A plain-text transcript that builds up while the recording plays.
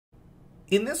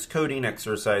In this coding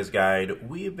exercise guide,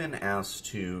 we've been asked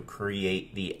to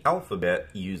create the alphabet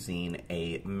using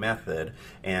a method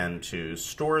and to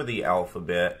store the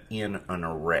alphabet in an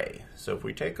array. So if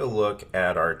we take a look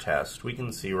at our test, we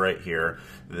can see right here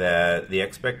that the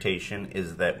expectation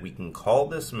is that we can call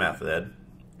this method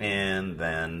and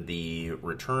then the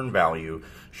return value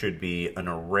should be an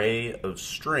array of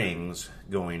strings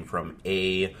going from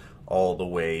A all the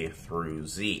way through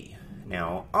Z.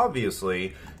 Now,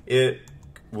 obviously, it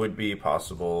would be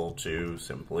possible to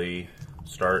simply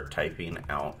start typing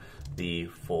out the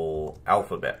full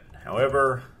alphabet.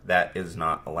 However, that is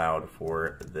not allowed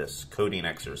for this coding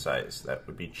exercise. That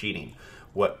would be cheating.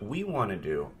 What we want to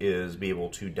do is be able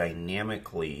to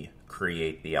dynamically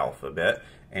create the alphabet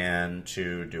and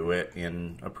to do it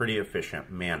in a pretty efficient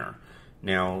manner.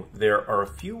 Now, there are a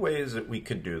few ways that we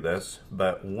could do this,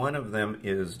 but one of them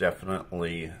is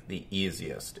definitely the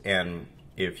easiest. And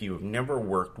if you've never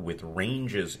worked with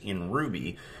ranges in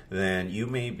Ruby, then you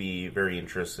may be very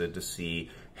interested to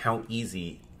see how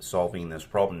easy solving this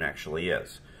problem actually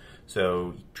is.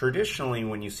 So traditionally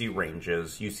when you see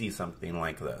ranges, you see something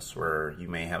like this, where you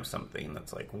may have something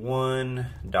that's like 1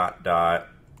 dot dot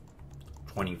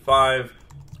 25,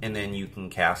 and then you can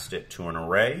cast it to an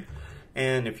array.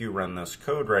 And if you run this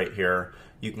code right here,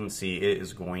 you can see it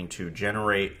is going to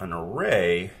generate an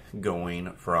array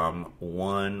going from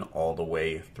 1 all the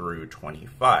way through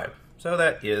 25. So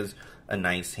that is a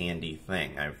nice handy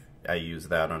thing. I use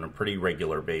that on a pretty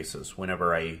regular basis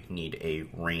whenever I need a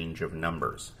range of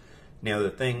numbers. Now,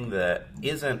 the thing that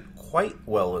isn't quite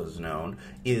well as known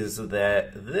is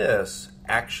that this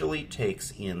actually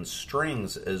takes in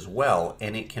strings as well,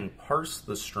 and it can parse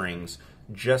the strings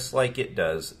just like it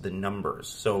does the numbers.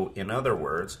 So in other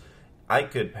words, I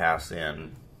could pass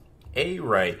in A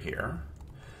right here,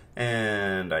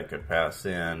 and I could pass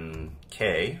in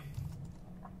K,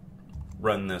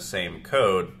 run the same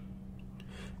code,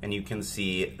 and you can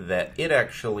see that it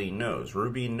actually knows,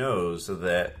 Ruby knows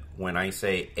that when I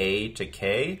say A to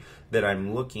K, that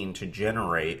I'm looking to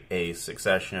generate a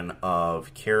succession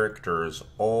of characters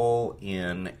all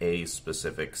in a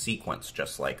specific sequence,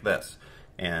 just like this.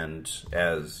 And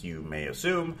as you may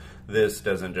assume, this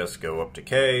doesn't just go up to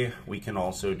K. We can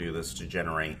also do this to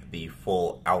generate the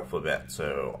full alphabet.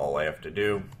 So all I have to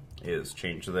do is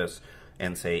change this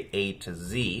and say A to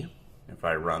Z. If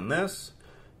I run this,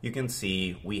 you can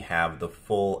see we have the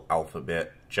full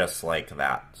alphabet just like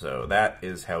that. So that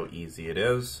is how easy it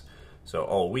is. So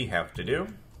all we have to do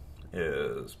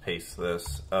is paste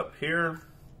this up here.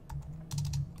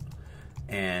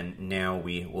 And now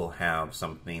we will have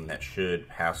something that should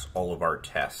pass all of our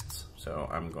tests. So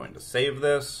I'm going to save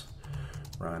this,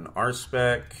 run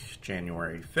rspec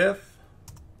January 5th,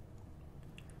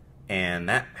 and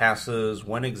that passes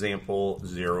one example,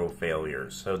 0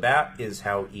 failures. So that is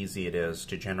how easy it is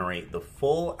to generate the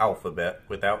full alphabet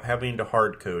without having to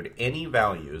hard code any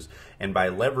values and by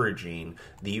leveraging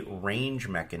the range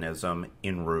mechanism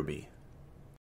in Ruby.